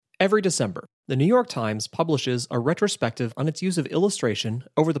Every December, the New York Times publishes a retrospective on its use of illustration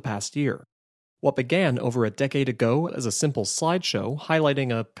over the past year. What began over a decade ago as a simple slideshow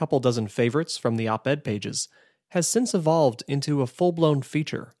highlighting a couple dozen favorites from the op-ed pages has since evolved into a full-blown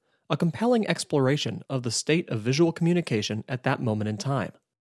feature, a compelling exploration of the state of visual communication at that moment in time.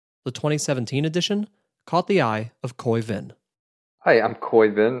 The 2017 edition caught the eye of Khoi Vinh. Hi, I'm Khoi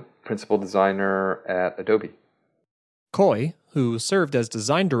Vinh, principal designer at Adobe. Khoi, who served as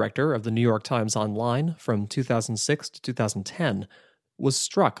design director of the New York Times Online from 2006 to 2010, was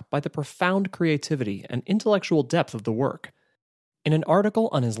struck by the profound creativity and intellectual depth of the work. In an article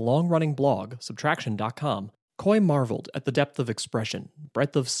on his long-running blog, Subtraction.com, Khoi marveled at the depth of expression,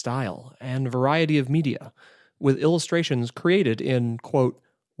 breadth of style, and variety of media, with illustrations created in, quote,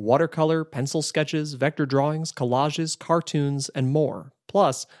 watercolor, pencil sketches, vector drawings, collages, cartoons, and more,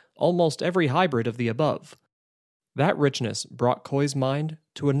 plus almost every hybrid of the above. That richness brought Khoi's mind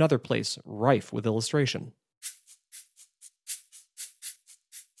to another place rife with illustration.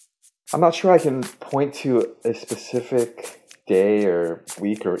 I'm not sure I can point to a specific day or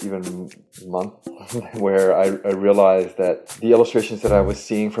week or even month where I realized that the illustrations that I was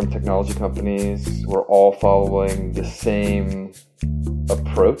seeing from technology companies were all following the same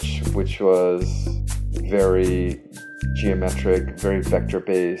approach, which was very geometric, very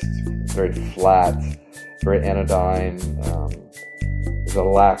vector-based, very flat, very anodyne. There's a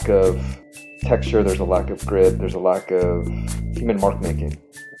lack of texture, there's a lack of grid, there's a lack of human mark making.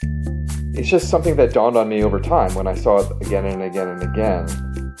 It's just something that dawned on me over time when I saw it again and again and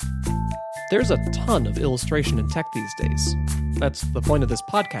again. There's a ton of illustration in tech these days. That's the point of this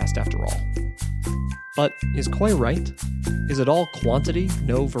podcast, after all. But is Khoi right? Is it all quantity,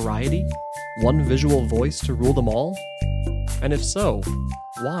 no variety? One visual voice to rule them all? And if so,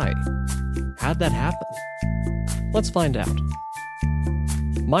 why? How'd that happen? Let's find out.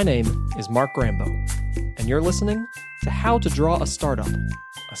 My name is Mark Grambo, and you're listening to How to Draw a Startup,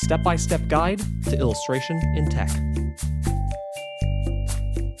 a step-by-step guide to illustration in tech.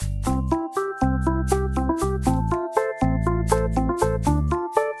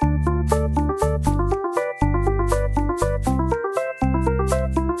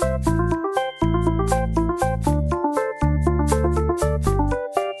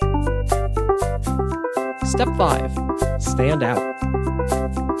 Step 5. Stand out.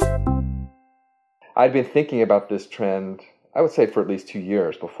 I'd been thinking about this trend, I would say, for at least 2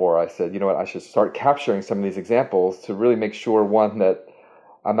 years before I said, you know what, I should start capturing some of these examples to really make sure, one, that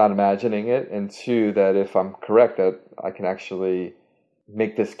I'm not imagining it, and two, that if I'm correct, that I can actually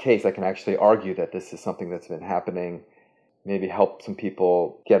make this case. I can actually argue that this is something that's been happening, maybe help some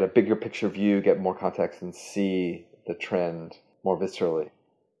people get a bigger picture view, get more context, and see the trend more viscerally.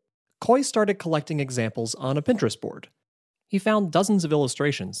 Khoi started collecting examples on a Pinterest board. He found dozens of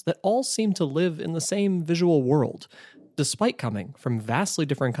illustrations that all seemed to live in the same visual world, despite coming from vastly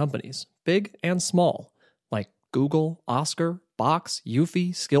different companies, big and small, like Google, Oscar, Box,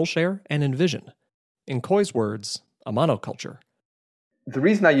 Eufy, Skillshare, and Envision. In Khoi's words, a monoculture. The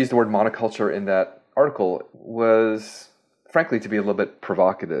reason I used the word monoculture in that article was, frankly, to be a little bit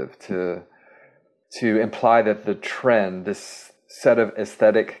provocative, to imply that the trend, this set of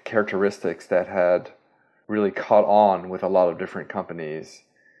aesthetic characteristics that had really caught on with a lot of different companies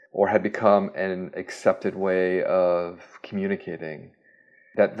or had become an accepted way of communicating,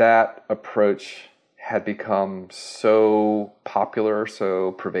 that approach had become so popular,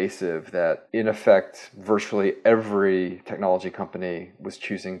 so pervasive that, in effect, virtually every technology company was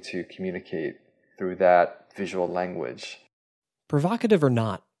choosing to communicate through that visual language. Provocative or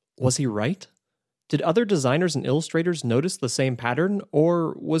not, was he right? Did other designers and illustrators notice the same pattern,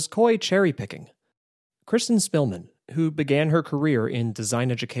 or was Khoi cherry-picking? Kristen Spillman, who began her career in design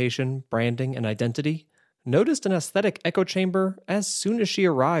education, branding, and identity, noticed an aesthetic echo chamber as soon as she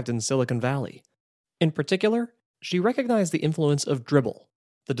arrived in Silicon Valley. In particular, she recognized the influence of Dribbble,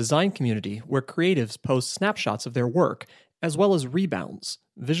 the design community where creatives post snapshots of their work, as well as rebounds,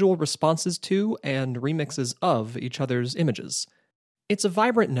 visual responses to and remixes of each other's images. It's a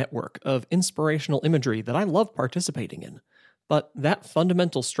vibrant network of inspirational imagery that I love participating in, but that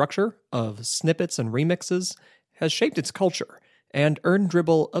fundamental structure of snippets and remixes has shaped its culture and earned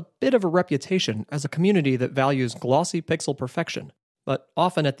Dribbble a bit of a reputation as a community that values glossy pixel perfection, but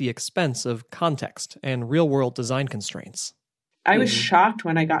often at the expense of context and real-world design constraints. I was shocked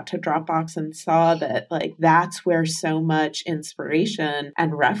when I got to Dropbox and saw that that's where so much inspiration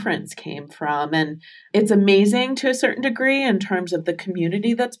and reference came from. And it's amazing to a certain degree in terms of the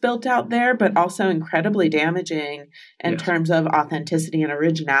community that's built out there, but also incredibly damaging in terms of authenticity and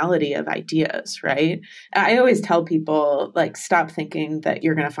originality of ideas, right? I always tell people, stop thinking that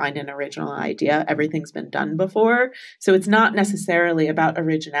you're going to find an original idea. Everything's been done before. So it's not necessarily about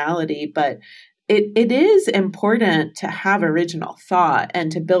originality, but it is important to have original thought and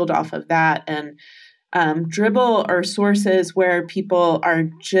to build off of that. And Dribbble or sources where people are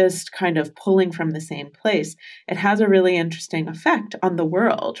just kind of pulling from the same place, it has a really interesting effect on the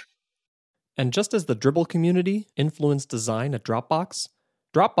world. And just as the Dribbble community influenced design at Dropbox,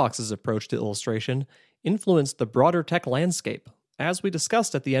 Dropbox's approach to illustration influenced the broader tech landscape, as we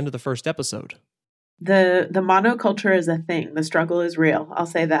discussed at the end of the first episode. The monoculture is a thing. The struggle is real. I'll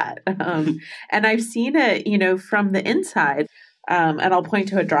say that. And I've seen it, from the inside. And I'll point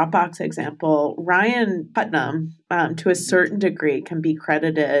to a Dropbox example. Ryan Putnam, to a certain degree, can be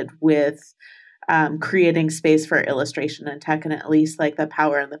credited with creating space for illustration and tech, and at least the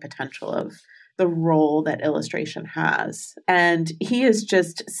power and the potential of the role that illustration has. And he is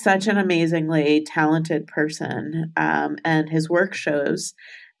just such an amazingly talented person, and his work shows,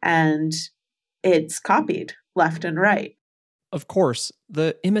 and it's copied left and right. Of course,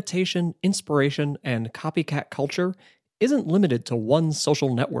 the imitation, inspiration, and copycat culture isn't limited to one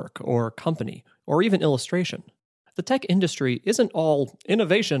social network or company, or even illustration. The tech industry isn't all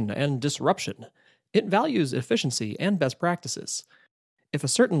innovation and disruption. It values efficiency and best practices. If a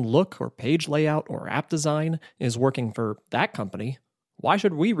certain look or page layout or app design is working for that company, why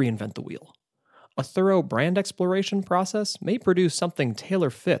should we reinvent the wheel? A thorough brand exploration process may produce something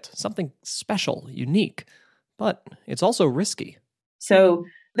tailor-fit, something special, unique, but it's also risky. So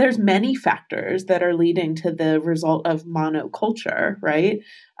there's many factors that are leading to the result of monoculture, right?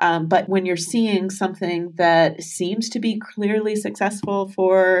 But when you're seeing something that seems to be clearly successful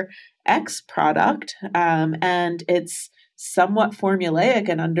for X product, and it's somewhat formulaic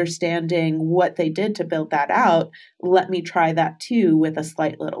in understanding what they did to build that out, let me try that too with a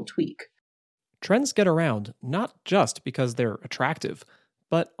slight little tweak. Trends get around not just because they're attractive,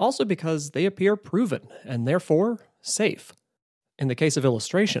 but also because they appear proven and therefore safe. In the case of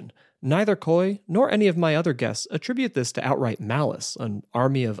illustration, neither Coy nor any of my other guests attribute this to outright malice, an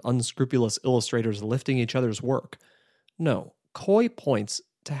army of unscrupulous illustrators lifting each other's work. No, Coy points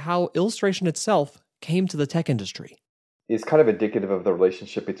to how illustration itself came to the tech industry. It's kind of indicative of the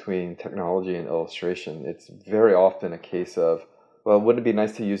relationship between technology and illustration. It's very often a case of, well, wouldn't it be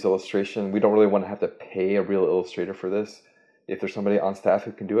nice to use illustration? We don't really want to have to pay a real illustrator for this. If there's somebody on staff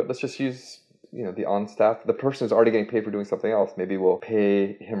who can do it, let's just use the on staff. The person is already getting paid for doing something else. Maybe we'll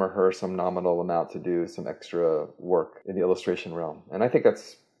pay him or her some nominal amount to do some extra work in the illustration realm. And I think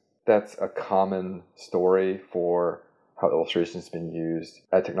that's a common story for how illustration has been used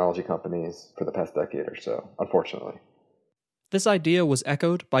at technology companies for the past decade or so, unfortunately. This idea was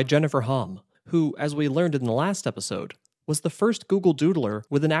echoed by Jennifer Hom, who, as we learned in the last episode, was the first Google Doodler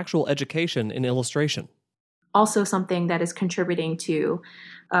with an actual education in illustration. Also something that is contributing to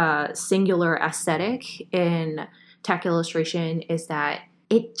singular aesthetic in tech illustration is that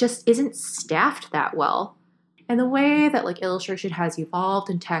it just isn't staffed that well. And the way that illustration has evolved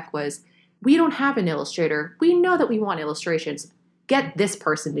in tech was, we don't have an illustrator. We know that we want illustrations. Get this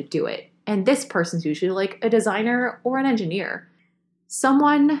person to do it. And this person's usually a designer or an engineer.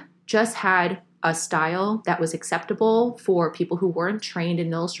 Someone just had a style that was acceptable for people who weren't trained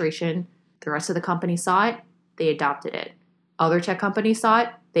in illustration. The rest of the company saw it, they adopted it. Other tech companies saw it,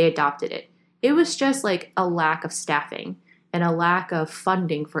 they adopted it. It was just a lack of staffing and a lack of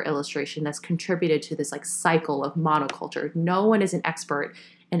funding for illustration that's contributed to this cycle of monoculture. No one is an expert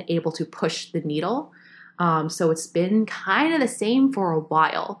and able to push the needle. So it's been kind of the same for a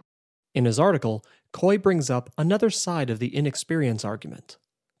while. In his article, Coy brings up another side of the inexperience argument.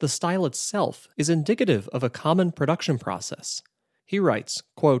 The style itself is indicative of a common production process. He writes,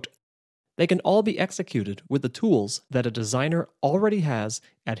 quote, "They can all be executed with the tools that a designer already has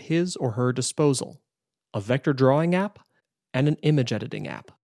at his or her disposal, a vector drawing app and an image editing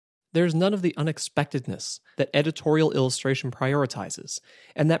app. There's none of the unexpectedness that editorial illustration prioritizes,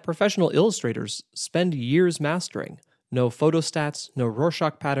 and that professional illustrators spend years mastering. No photostats, no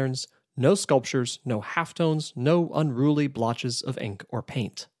Rorschach patterns, no sculptures, no halftones, no unruly blotches of ink or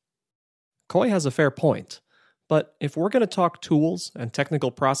paint." Coy has a fair point, but if we're going to talk tools and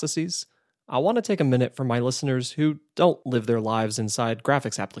technical processes, I want to take a minute for my listeners who don't live their lives inside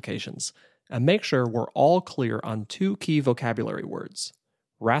graphics applications and make sure we're all clear on two key vocabulary words: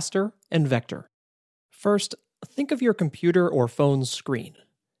 raster and vector. First, Think of your computer or phone's screen.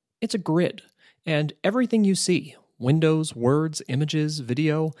 It's a grid, and everything you see, windows, words, images,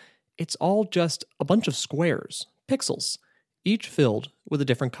 video, it's all just a bunch of squares, pixels, each filled with a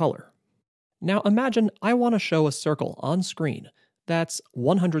different color. Now imagine I want to show a circle on screen that's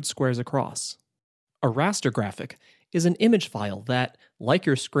 100 squares across. A raster graphic is an image file that, like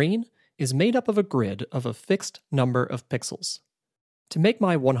your screen, is made up of a grid of a fixed number of pixels. To make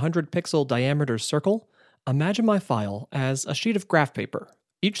my 100-pixel diameter circle, imagine my file as a sheet of graph paper,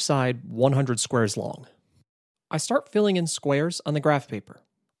 each side 100 squares long. I start filling in squares on the graph paper.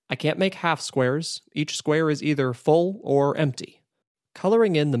 I can't make half squares. Each square is either full or empty.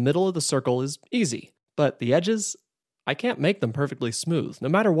 Coloring in the middle of the circle is easy, but the edges, I can't make them perfectly smooth, no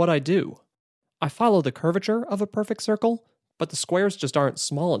matter what I do. I follow the curvature of a perfect circle, but the squares just aren't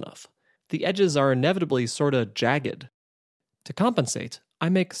small enough. The edges are inevitably sorta jagged. To compensate, I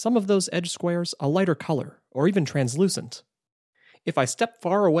make some of those edge squares a lighter color, or even translucent. If I step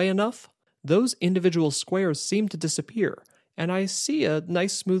far away enough, those individual squares seem to disappear, and I see a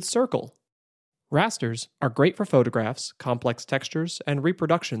nice smooth circle. Rasters are great for photographs, complex textures, and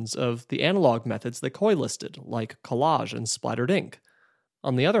reproductions of the analog methods that Coy listed, like collage and splattered ink.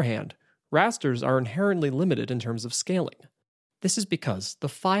 On the other hand, rasters are inherently limited in terms of scaling. This is because the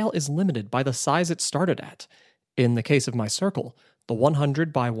file is limited by the size it started at. In the case of my circle, the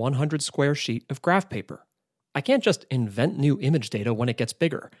 100 by 100 square sheet of graph paper. I can't just invent new image data when it gets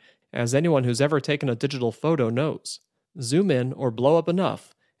bigger, as anyone who's ever taken a digital photo knows. Zoom in or blow up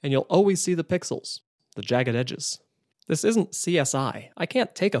enough, and you'll always see the pixels, the jagged edges. This isn't CSI. I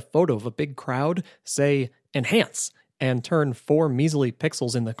can't take a photo of a big crowd, say, enhance, and turn 4 measly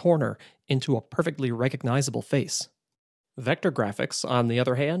pixels in the corner into a perfectly recognizable face. Vector graphics, on the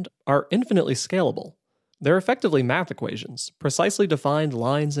other hand, are infinitely scalable. They're effectively math equations, precisely defined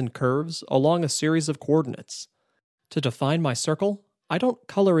lines and curves along a series of coordinates. To define my circle, I don't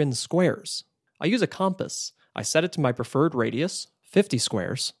color in squares. I use a compass. I set it to my preferred radius, 50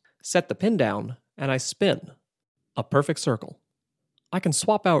 squares, set the pin down, and I spin. A perfect circle. I can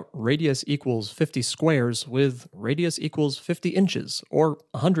swap out radius equals 50 squares with radius equals 50 inches, or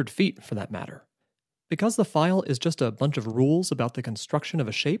 100 feet for that matter. Because the file is just a bunch of rules about the construction of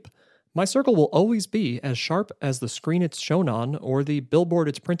a shape, my circle will always be as sharp as the screen it's shown on or the billboard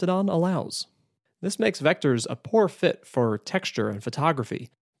it's printed on allows. This makes vectors a poor fit for texture and photography,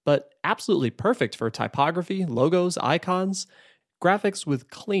 but absolutely perfect for typography, logos, icons, graphics with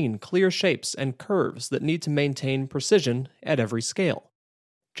clean, clear shapes and curves that need to maintain precision at every scale.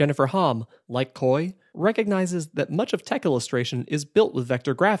 Jennifer Hom, like Coy, recognizes that much of tech illustration is built with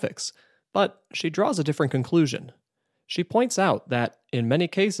vector graphics, but she draws a different conclusion. She points out that, in many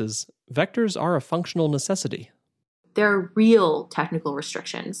cases, vectors are a functional necessity. There are real technical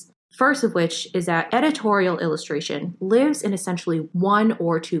restrictions. First of which is that editorial illustration lives in essentially one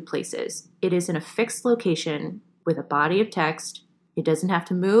or two places. It is in a fixed location with a body of text. It doesn't have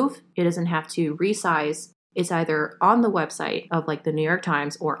to move. It doesn't have to resize. It's either on the website of like the New York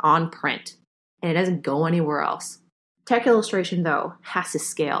Times or on print, and it doesn't go anywhere else. Tech illustration, though, has to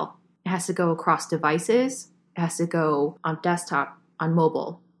scale. It has to go across devices. It has to go on desktop, on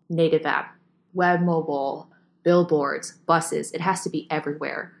mobile, native app, web mobile, billboards, buses. It has to be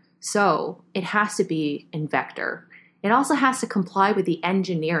everywhere. So it has to be in vector. It also has to comply with the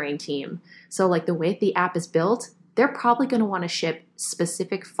engineering team. So like the way the app is built, they're probably going to want to ship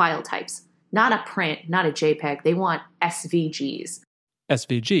specific file types. Not a print, not a JPEG. They want SVGs.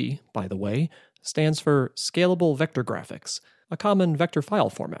 SVG, by the way, stands for Scalable Vector Graphics, a common vector file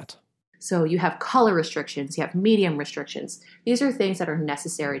format. So you have color restrictions, you have medium restrictions. These are things that are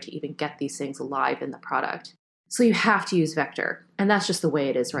necessary to even get these things live in the product. So you have to use vector, and that's just the way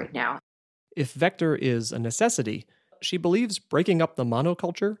it is right now. If vector is a necessity, she believes breaking up the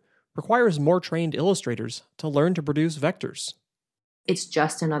monoculture requires more trained illustrators to learn to produce vectors. It's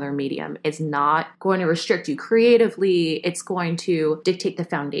just another medium. It's not going to restrict you creatively. It's going to dictate the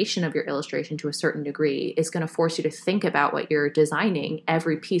foundation of your illustration to a certain degree. It's going to force you to think about what you're designing.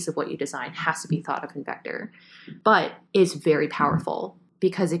 Every piece of what you design has to be thought of in vector. But it's very powerful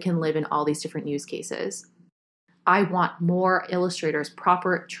because it can live in all these different use cases. I want more illustrators,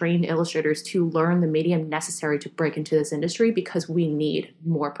 proper trained illustrators, to learn the medium necessary to break into this industry because we need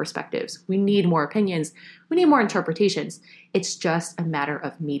more perspectives. We need more opinions. We need more interpretations. It's just a matter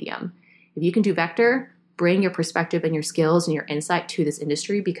of medium. If you can do vector, bring your perspective and your skills and your insight to this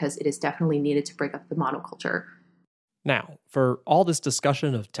industry because it is definitely needed to break up the monoculture. Now, for all this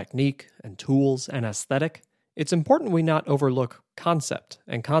discussion of technique and tools and aesthetic, it's important we not overlook concept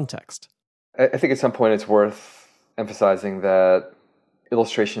and context. I think at some point it's worth emphasizing that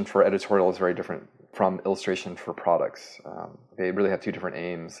illustration for editorial is very different from illustration for products. They really have two different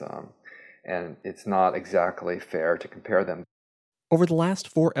aims, and it's not exactly fair to compare them. Over the last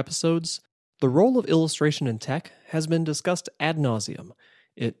 4 episodes, the role of illustration in tech has been discussed ad nauseum.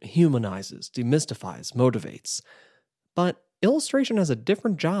 It humanizes, demystifies, motivates. But illustration has a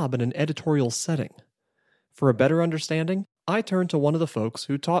different job in an editorial setting. For a better understanding, I turned to one of the folks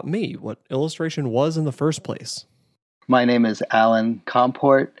who taught me what illustration was in the first place. My name is Alan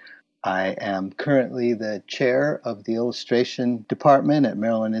Comport. I am currently the chair of the illustration department at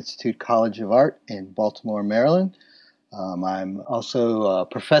Maryland Institute College of Art in Baltimore, Maryland. I'm also a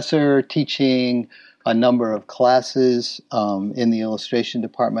professor teaching a number of classes in the illustration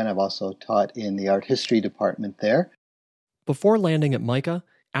department. I've also taught in the art history department there. Before landing at MICA,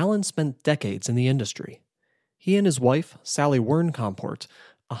 Alan spent decades in the industry. He and his wife, Sally Wern Comport,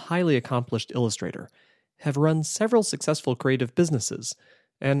 a highly accomplished illustrator, have run several successful creative businesses,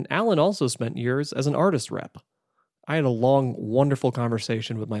 and Alan also spent years as an artist rep. I had a long, wonderful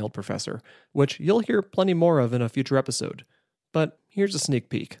conversation with my old professor, which you'll hear plenty more of in a future episode. But here's a sneak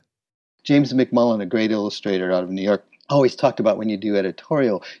peek. James McMullen, a great illustrator out of New York, always talked about when you do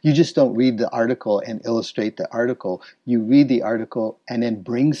editorial, you just don't read the article and illustrate the article. You read the article and then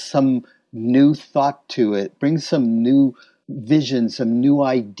bring some new thought to it, bring some new vision, some new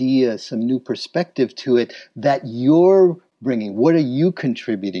idea, some new perspective to it that you're bringing. What are you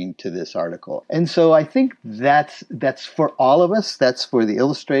contributing to this article? And so I think that's for all of us. That's for the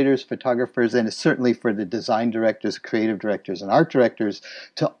illustrators, photographers, and it's certainly for the design directors, creative directors, and art directors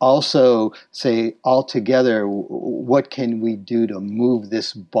to also say all together, what can we do to move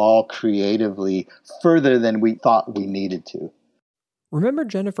this ball creatively further than we thought we needed to? Remember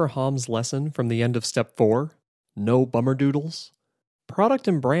Jennifer Halm's lesson from the end of Step 4? No bummer doodles? Product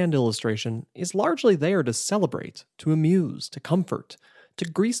and brand illustration is largely there to celebrate, to amuse, to comfort, to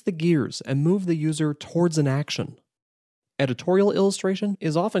grease the gears and move the user towards an action. Editorial illustration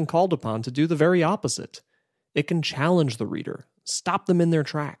is often called upon to do the very opposite. It can challenge the reader, stop them in their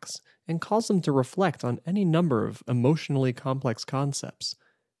tracks, and cause them to reflect on any number of emotionally complex concepts.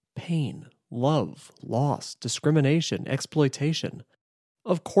 Pain, love, loss, discrimination, exploitation.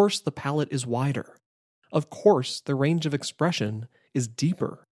 Of course the palette is wider. Of course the range of expression is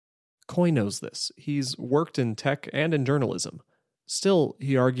deeper. Coy knows this. He's worked in tech and in journalism. Still,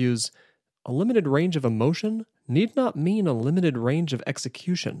 he argues, a limited range of emotion need not mean a limited range of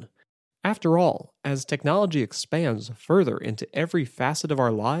execution. After all, as technology expands further into every facet of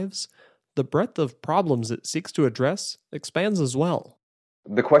our lives, the breadth of problems it seeks to address expands as well.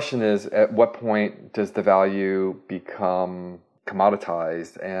 The question is, at what point does the value become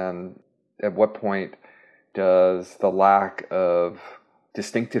commoditized, and at what point does the lack of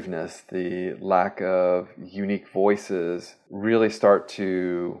distinctiveness, the lack of unique voices really start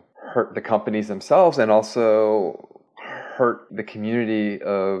to hurt the companies themselves and also hurt the community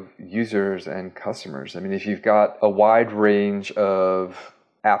of users and customers? I mean, if you've got a wide range of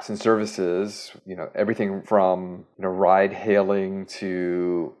apps and services, everything from ride hailing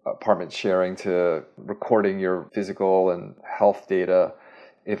to apartment sharing to recording your physical and health data,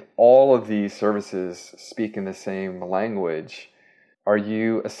 if all of these services speak in the same language, are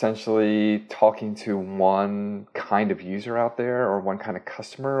you essentially talking to one kind of user out there or one kind of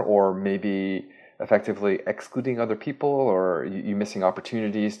customer, or maybe effectively excluding other people, or are you missing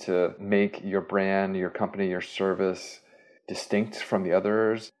opportunities to make your brand, your company, your service distinct from the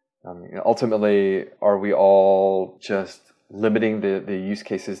others? Ultimately, are we all just limiting the use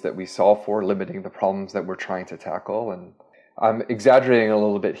cases that we solve for, limiting the problems that we're trying to tackle? And I'm exaggerating a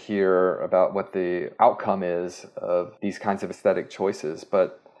little bit here about what the outcome is of these kinds of aesthetic choices,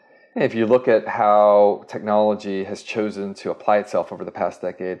 but if you look at how technology has chosen to apply itself over the past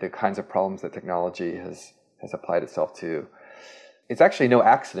decade, the kinds of problems that technology has applied itself to, it's actually no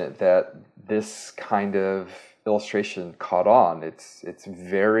accident that this kind of illustration caught on. It's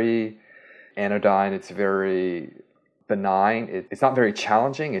very anodyne, it's very benign, it's not very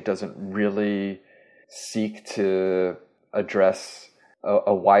challenging, it doesn't really seek to address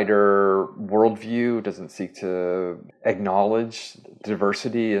a wider worldview, doesn't seek to acknowledge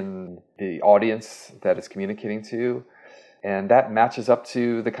diversity in the audience that it's communicating to. And that matches up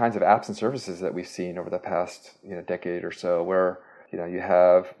to the kinds of apps and services that we've seen over the past decade or so, where you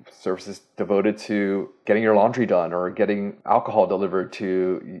have services devoted to getting your laundry done or getting alcohol delivered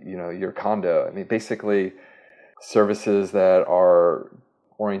to your condo. I mean, basically services that are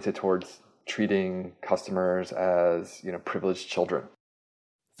oriented towards treating customers as privileged children.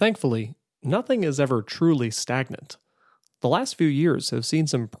 Thankfully, nothing is ever truly stagnant. The last few years have seen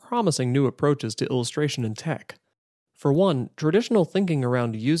some promising new approaches to illustration in tech. For one, traditional thinking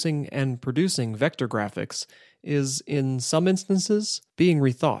around using and producing vector graphics is, in some instances, being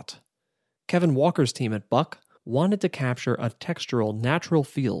rethought. Kevin Walker's team at Buck wanted to capture a textural, natural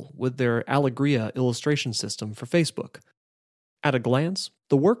feel with their Allegria illustration system for Facebook. At a glance,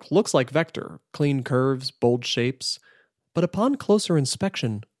 the work looks like vector, clean curves, bold shapes, but upon closer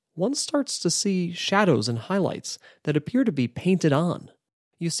inspection, one starts to see shadows and highlights that appear to be painted on.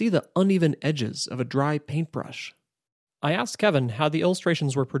 You see the uneven edges of a dry paintbrush. I asked Kevin how the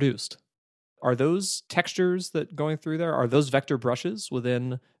illustrations were produced. Are those textures that going through there, are those vector brushes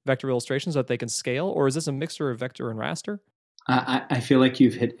within vector illustrations that they can scale, or is this a mixture of vector and raster? I feel like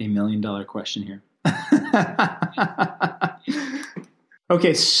you've hit $1 million question here.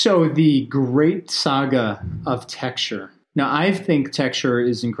 Okay, so the great saga of texture. Now, I think texture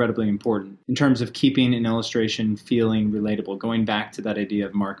is incredibly important in terms of keeping an illustration feeling relatable, going back to that idea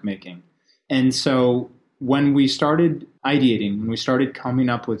of mark making. And so when we started ideating, when we started coming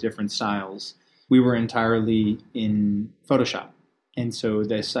up with different styles, we were entirely in Photoshop. And so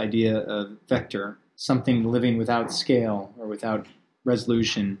this idea of vector, something living without scale or without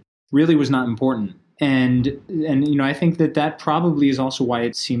resolution, really was not important. And I think that probably is also why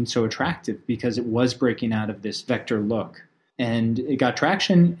it seemed so attractive, because it was breaking out of this vector look. And it got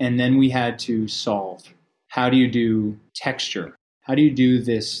traction, and then we had to solve, how do you do texture? How do you do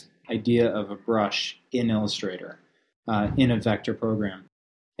this idea of a brush in Illustrator, in a vector program?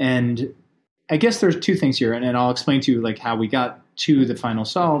 And I guess there's two things here, and I'll explain to you like how we got to the final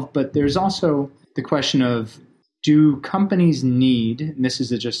solve, but there's also the question of, do companies need, and this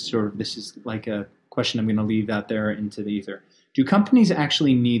is like a question I'm going to leave out there into the ether, do companies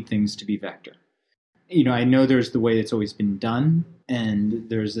actually need things to be vector? I know there's the way it's always been done, and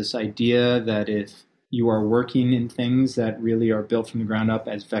there's this idea that if you are working in things that really are built from the ground up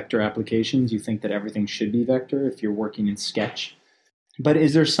as vector applications, you think that everything should be vector if you're working in Sketch. But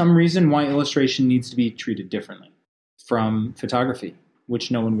is there some reason why illustration needs to be treated differently from photography, which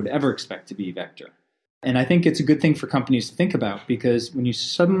no one would ever expect to be vector? And I think it's a good thing for companies to think about, because when you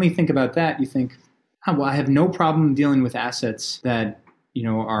suddenly think about that, you think, well, I have no problem dealing with assets that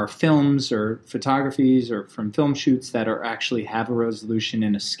are films or photographies or from film shoots that are actually have a resolution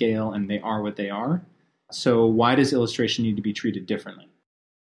and a scale, and they are what they are. So why does illustration need to be treated differently?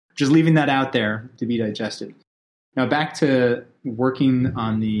 Just leaving that out there to be digested. Now back to working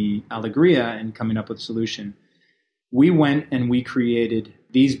on the Allegria and coming up with a solution. We went and we created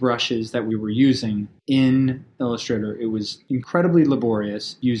these brushes that we were using in Illustrator. It was incredibly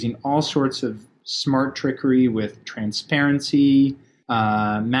laborious, using all sorts of smart trickery with transparency,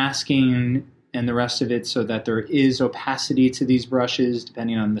 masking, and the rest of it, so that there is opacity to these brushes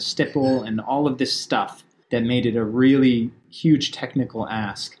depending on the stipple and all of this stuff that made it a really huge technical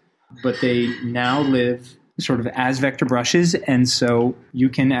ask. But they now live sort of as vector brushes, and so you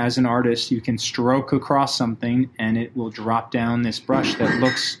can, as an artist, you can stroke across something and it will drop down this brush that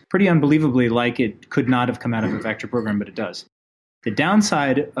looks pretty unbelievably like it could not have come out of a vector program, but it does. The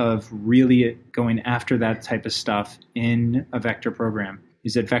downside of really going after that type of stuff in a vector program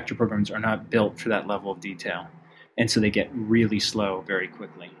is that vector programs are not built for that level of detail. And so they get really slow very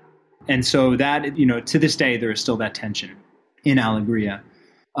quickly. And so that, to this day, there is still that tension in Allegria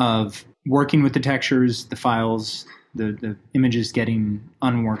of working with the textures, the files, the images getting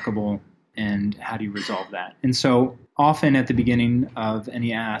unworkable, and how do you resolve that? And so often at the beginning of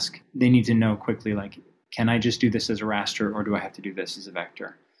any ask, they need to know quickly, like, can I just do this as a raster, or do I have to do this as a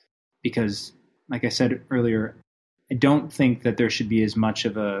vector? Because, like I said earlier, I don't think that there should be as much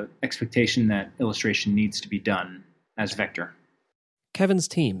of an expectation that illustration needs to be done as vector. Kevin's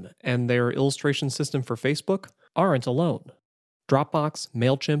team and their illustration system for Facebook aren't alone. Dropbox,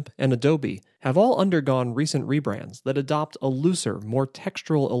 MailChimp, and Adobe have all undergone recent rebrands that adopt a looser, more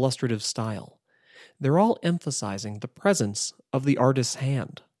textural illustrative style. They're all emphasizing the presence of the artist's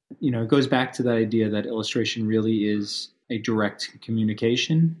hand. It goes back to that idea that illustration really is a direct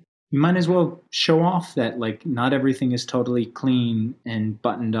communication. You might as well show off that, not everything is totally clean and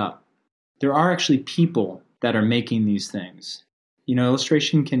buttoned up. There are actually people that are making these things.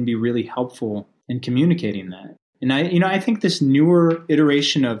 Illustration can be really helpful in communicating that. And I think this newer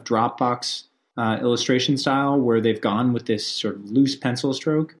iteration of Dropbox illustration style, where they've gone with this sort of loose pencil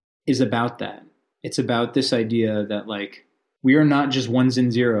stroke, is about that. It's about this idea that, we are not just ones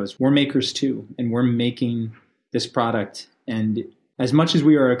and zeros. We're makers too, and we're making this product. And as much as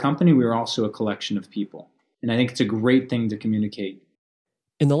we are a company, we are also a collection of people. And I think it's a great thing to communicate.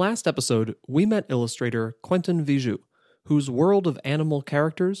 In the last episode, we met illustrator Quentin Vijou, whose world of animal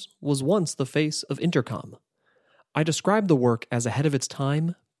characters was once the face of Intercom. I described the work as ahead of its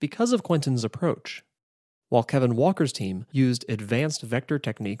time because of Quentin's approach. While Kevin Walker's team used advanced vector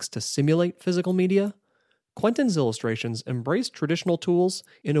techniques to simulate physical media, Quentin's illustrations embraced traditional tools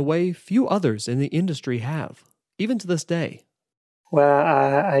in a way few others in the industry have, even to this day. Well,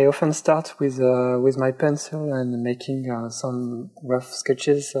 I often start with my pencil and making some rough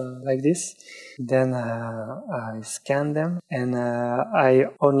sketches like this. Then I scan them, and I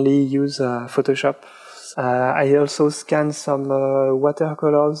only use Photoshop. I also scan some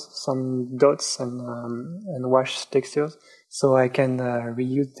watercolors, some dots, and wash textures, so I can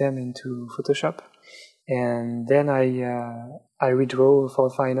reuse them into Photoshop. And then I redraw for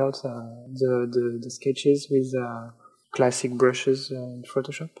fine art the sketches with classic brushes in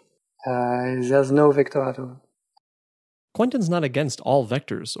Photoshop. There's no vector at all. Quentin's not against all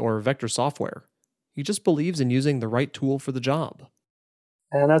vectors or vector software. He just believes in using the right tool for the job.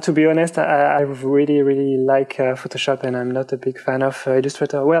 Now, to be honest, I really, really like Photoshop, and I'm not a big fan of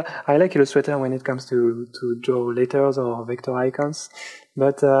Illustrator. Well, I like Illustrator when it comes to draw letters or vector icons,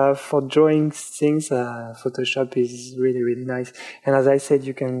 but for drawing things, Photoshop is really, really nice. And as I said,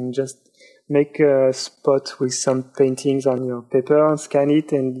 you can just make a spot with some paintings on your paper and scan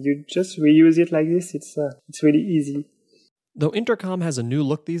it, and you just reuse it like this. It's really easy. Though Intercom has a new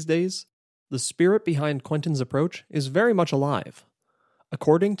look these days, the spirit behind Quentin's approach is very much alive.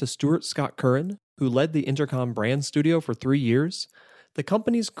 According to Stuart Scott Curran, who led the Intercom brand studio for 3 years, the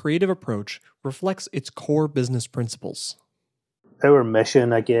company's creative approach reflects its core business principles. Our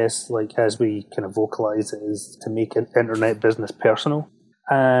mission, I guess, like as we kind of vocalize it, is to make an internet business personal.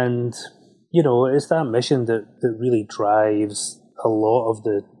 And, you know, it's that mission that really drives a lot of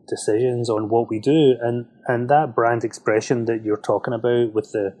the decisions on what we do. And that brand expression that you're talking about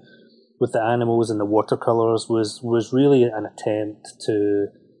with the animals and the watercolors was really an attempt to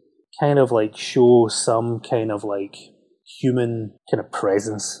kind of like show some kind of like human kind of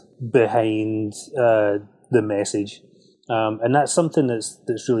presence behind the message. And that's something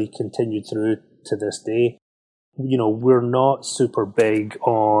that's really continued through to this day. You know, we're not super big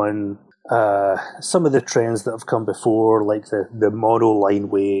on some of the trends that have come before, like the monoline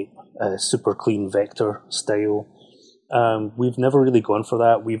weight, super clean vector style. We've never really gone for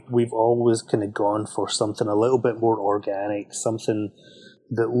that. We've always kind of gone for something a little bit more organic, something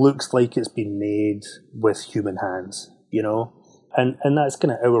that looks like it's been made with human hands, you know? And that's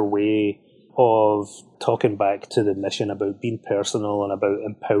kind of our way of talking back to the mission about being personal and about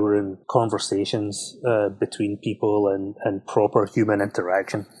empowering conversations between people and proper human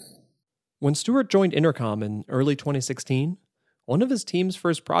interaction. When Stuart joined Intercom in early 2016, one of his team's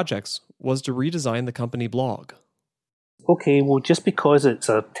first projects was to redesign the company blog. Okay, well, just because it's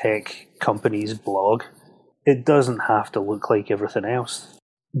a tech company's blog, it doesn't have to look like everything else.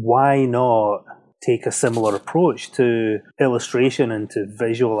 Why not take a similar approach to illustration and to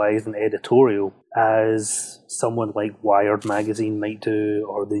visualizing editorial as someone like Wired magazine might do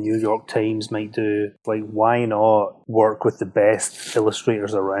or the New York Times might do? Like, why not work with the best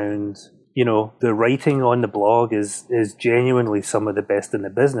illustrators around? You know, the writing on the blog is genuinely some of the best in the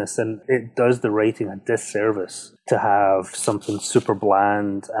business, and it does the writing a disservice to have something super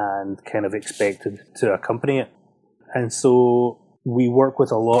bland and kind of expected to accompany it. And so we work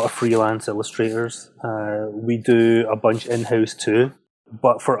with a lot of freelance illustrators. We do a bunch in-house too.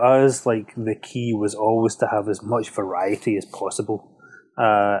 But for us, like, the key was always to have as much variety as possible,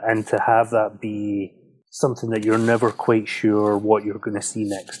 and to have that be something that you're never quite sure what you're going to see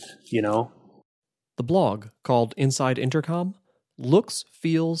next, you know? The blog, called Inside Intercom, looks,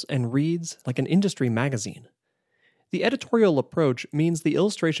 feels, and reads like an industry magazine. The editorial approach means the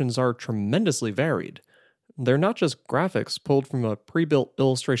illustrations are tremendously varied. They're not just graphics pulled from a pre-built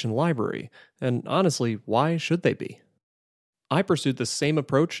illustration library, and honestly, why should they be? I pursued the same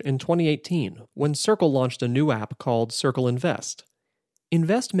approach in 2018 when Circle launched a new app called Circle Invest.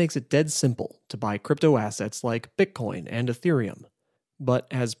 Invest makes it dead simple to buy crypto assets like Bitcoin and Ethereum. But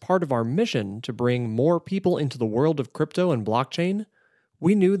as part of our mission to bring more people into the world of crypto and blockchain,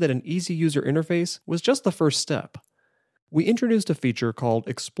 we knew that an easy user interface was just the first step. We introduced a feature called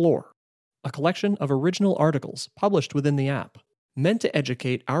Explore, a collection of original articles published within the app, meant to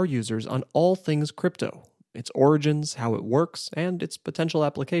educate our users on all things crypto, its origins, how it works, and its potential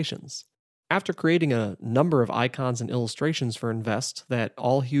applications. After creating a number of icons and illustrations for Invest that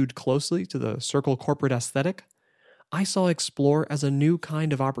all hewed closely to the Circle corporate aesthetic, I saw Explore as a new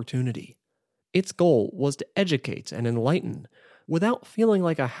kind of opportunity. Its goal was to educate and enlighten without feeling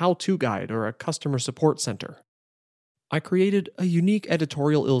like a how-to guide or a customer support center. I created a unique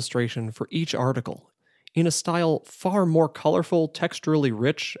editorial illustration for each article, in a style far more colorful, texturally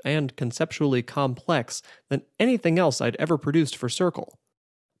rich, and conceptually complex than anything else I'd ever produced for Circle.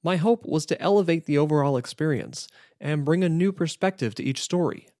 My hope was to elevate the overall experience and bring a new perspective to each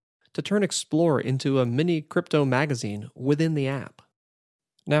story, to turn Explore into a mini crypto magazine within the app.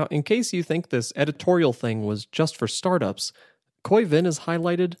 Now, in case you think this editorial thing was just for startups, Khoi Vinh has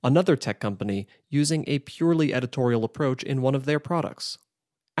highlighted another tech company using a purely editorial approach in one of their products,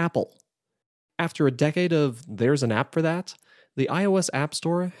 Apple. After a decade of there's an app for that, the iOS App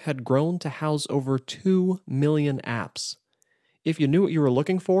Store had grown to house over 2 million apps. If you knew what you were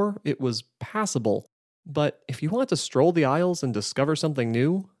looking for, it was passable, but if you want to stroll the aisles and discover something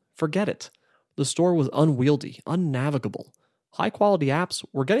new, forget it. The store was unwieldy, unnavigable. High-quality apps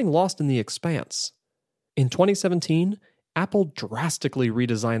were getting lost in the expanse. In 2017, Apple drastically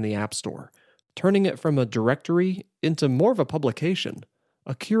redesigned the App Store, turning it from a directory into more of a publication,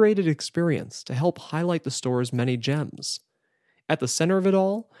 a curated experience to help highlight the store's many gems. At the center of it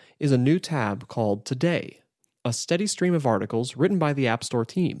all is a new tab called Today, a steady stream of articles written by the App Store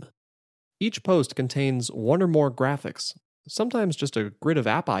team. Each post contains one or more graphics, sometimes just a grid of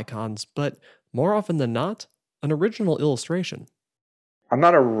app icons, but more often than not, an original illustration. I'm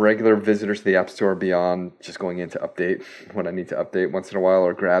not a regular visitor to the App Store beyond just going in to update when I need to update once in a while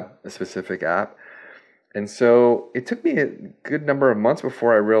or grab a specific app. And so it took me a good number of months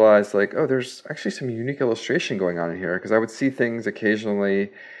before I realized, there's actually some unique illustration going on in here, because I would see things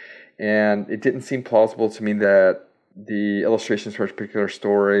occasionally and it didn't seem plausible to me that the illustrations for a particular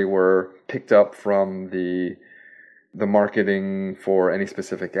story were picked up from the marketing for any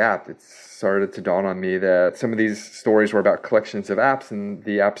specific app. It started to dawn on me that some of these stories were about collections of apps, and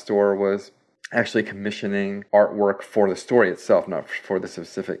the App Store was actually commissioning artwork for the story itself, not for the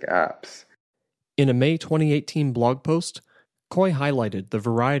specific apps. In a May 2018 blog post, Khoi highlighted the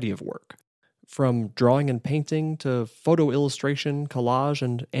variety of work, from drawing and painting to photo illustration, collage,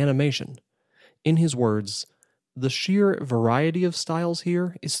 and animation. In his words, "The sheer variety of styles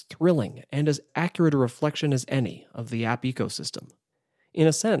here is thrilling and as accurate a reflection as any of the app ecosystem. In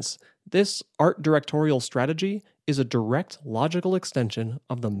a sense, this art directorial strategy is a direct logical extension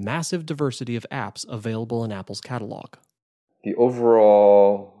of the massive diversity of apps available in Apple's catalog." The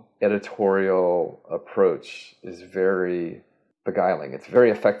overall editorial approach is very beguiling. It's very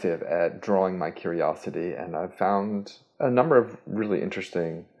effective at drawing my curiosity, and I've found a number of really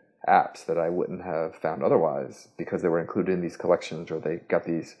interesting apps that I wouldn't have found otherwise because they were included in these collections or they got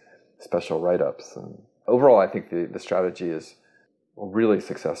these special write-ups. And overall, I think the strategy is really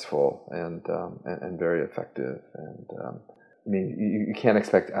successful and very effective. And you can't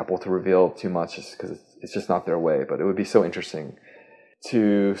expect Apple to reveal too much just because it's just not their way. But it would be so interesting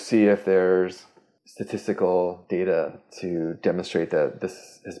to see if there's statistical data to demonstrate that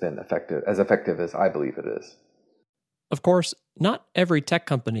this has been as effective as I believe it is. Of course, not every tech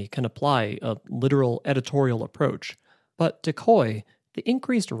company can apply a literal editorial approach, but to Khoi, the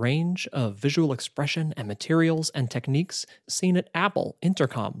increased range of visual expression and materials and techniques seen at Apple,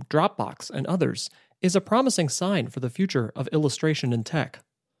 Intercom, Dropbox, and others is a promising sign for the future of illustration in tech.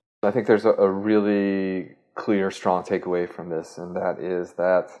 I think there's a really clear, strong takeaway from this, and that is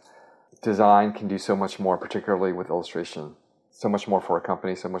that design can do so much more, particularly with illustration. So much more for a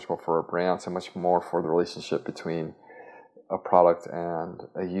company, so much more for a brand, so much more for the relationship between a product and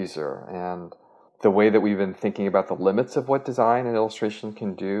a user. And the way that we've been thinking about the limits of what design and illustration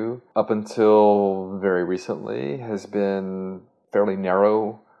can do up until very recently has been fairly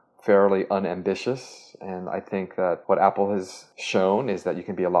narrow, fairly unambitious. And I think that what Apple has shown is that you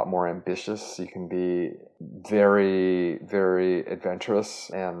can be a lot more ambitious. You can be very, very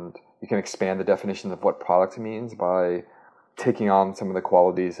adventurous, and you can expand the definition of what product means by taking on some of the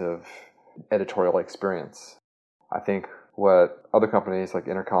qualities of editorial experience. I think what other companies like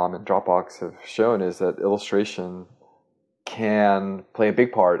Intercom and Dropbox have shown is that illustration can play a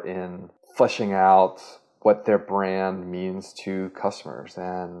big part in fleshing out what their brand means to customers,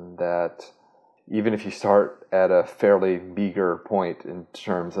 and that even if you start at a fairly meager point in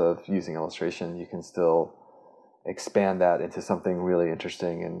terms of using illustration, you can still expand that into something really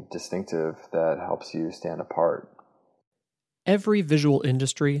interesting and distinctive that helps you stand apart. Every visual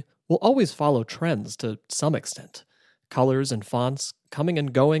industry will always follow trends to some extent, colors and fonts coming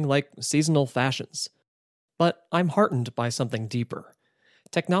and going like seasonal fashions. But I'm heartened by something deeper.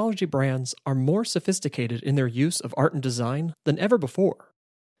 Technology brands are more sophisticated in their use of art and design than ever before.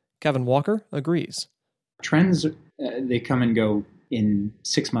 Kevin Walker agrees. Trends, they come and go in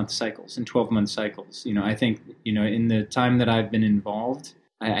 6-month cycles, in 12-month cycles. I think, in the time that I've been involved,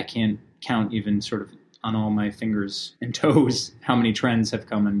 I can't count even sort of on all my fingers and toes how many trends have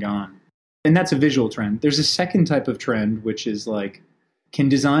come and gone. And that's a visual trend. There's a second type of trend, which is can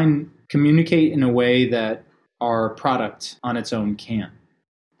design communicate in a way that our product on its own can?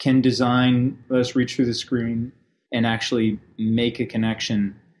 can design, let us reach through the screen and actually make a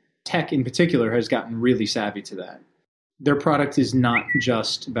connection. Tech in particular has gotten really savvy to that. Their product is not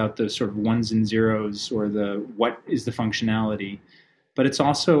just about the sort of ones and zeros or the what is the functionality, but it's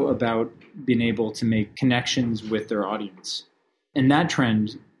also about being able to make connections with their audience. And that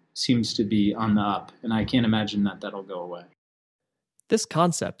trend seems to be on the up, and I can't imagine that that'll go away. This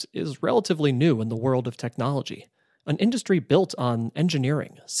concept is relatively new in the world of technology, an industry built on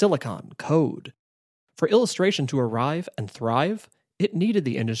engineering, silicon, code. For illustration to arrive and thrive, it needed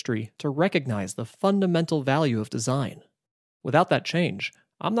the industry to recognize the fundamental value of design. Without that change,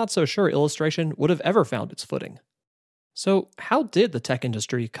 I'm not so sure illustration would have ever found its footing. So, how did the tech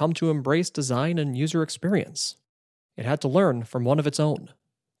industry come to embrace design and user experience? It had to learn from one of its own,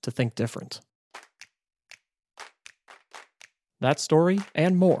 to think different. That story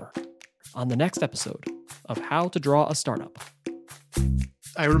and more on the next episode of How to Draw a Startup.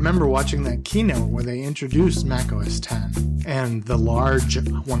 I remember watching that keynote where they introduced macOS 10 and the large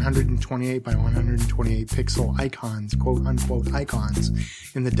 128 by 128 pixel icons, quote unquote icons,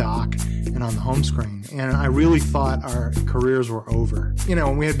 in the dock and on the home screen. And I really thought our careers were over. You know,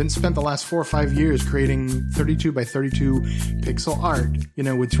 we had been spent the last 4 or 5 years creating 32 by 32 pixel art, you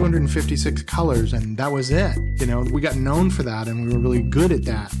know, with 256 colors, and that was it. You know, we got known for that and we were really good at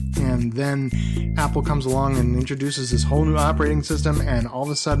that. And then Apple comes along and introduces this whole new operating system, and all of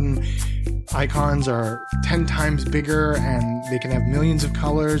a sudden icons are 10 times bigger and they can have millions of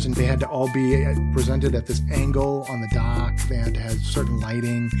colors, and they had to all be presented at this angle on the dock. They had to have certain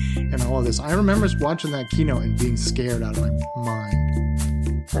lighting and all of this. I remember watching that keynote and being scared out of my mind.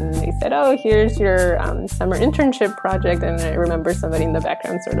 And they said, oh, here's your summer internship project. And I remember somebody in the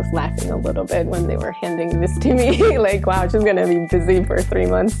background sort of laughing a little bit when they were handing this to me. Like, wow, she's going to be busy for 3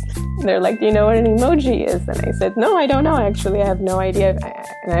 months. And they're like, do you know what an emoji is? And I said, no, I don't know. Actually, I have no idea.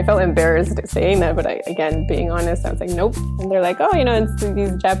 And I felt embarrassed saying that. But again, being honest, I was like, nope. And they're like, oh, you know, it's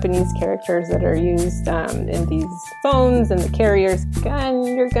these Japanese characters that are used in these phones and the carriers. And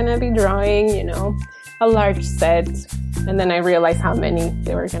you're going to be drawing, you know, a large set. And then I realized how many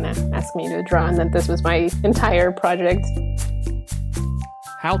they were going to ask me to draw, and that this was my entire project.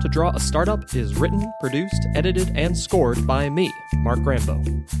 How to Draw a Startup is written, produced, edited, and scored by me, Mark Grambo.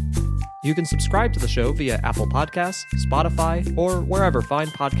 You can subscribe to the show via Apple Podcasts, Spotify, or wherever fine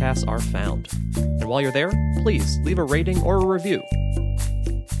podcasts are found. And while you're there, please leave a rating or a review.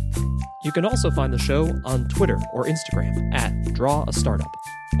 You can also find the show on Twitter or Instagram at Draw a Startup,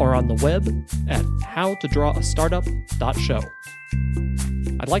 or on the web at howtodrawastartup.show.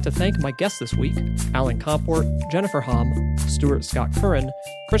 I'd like to thank my guests this week, Alan Comport, Jennifer Hom, Stuart Scott Curran,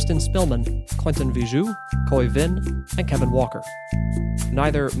 Kristen Spillman, Quentin Vijou, Khoi Vinh, and Kevin Walker.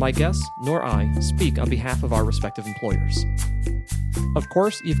 Neither my guests nor I speak on behalf of our respective employers. Of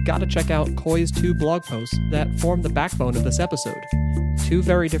course, you've got to check out Khoi's 2 blog posts that form the backbone of this episode. 2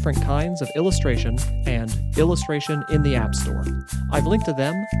 very different kinds of illustration and illustration in the App Store. I've linked to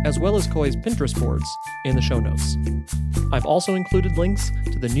them, as well as Khoi's Pinterest boards, in the show notes. I've also included links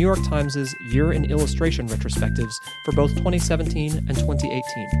to the New York Times' Year in Illustration retrospectives for both 2017 and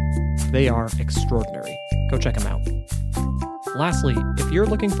 2018. They are extraordinary. Go check them out. Lastly, if you're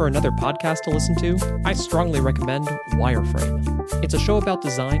looking for another podcast to listen to, I strongly recommend Wireframe. It's a show about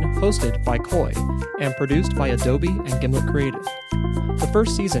design hosted by Khoi and produced by Adobe and Gimlet Creative. The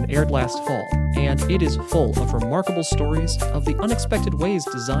first season aired last fall, and it is full of remarkable stories of the unexpected ways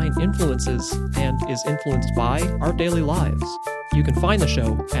design influences and is influenced by our daily lives. You can find the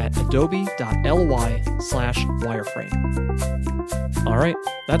show at adobe.ly/wireframe. All right,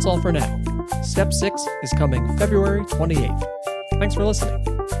 that's all for now. Step 6 is coming February 28th. Thanks for listening.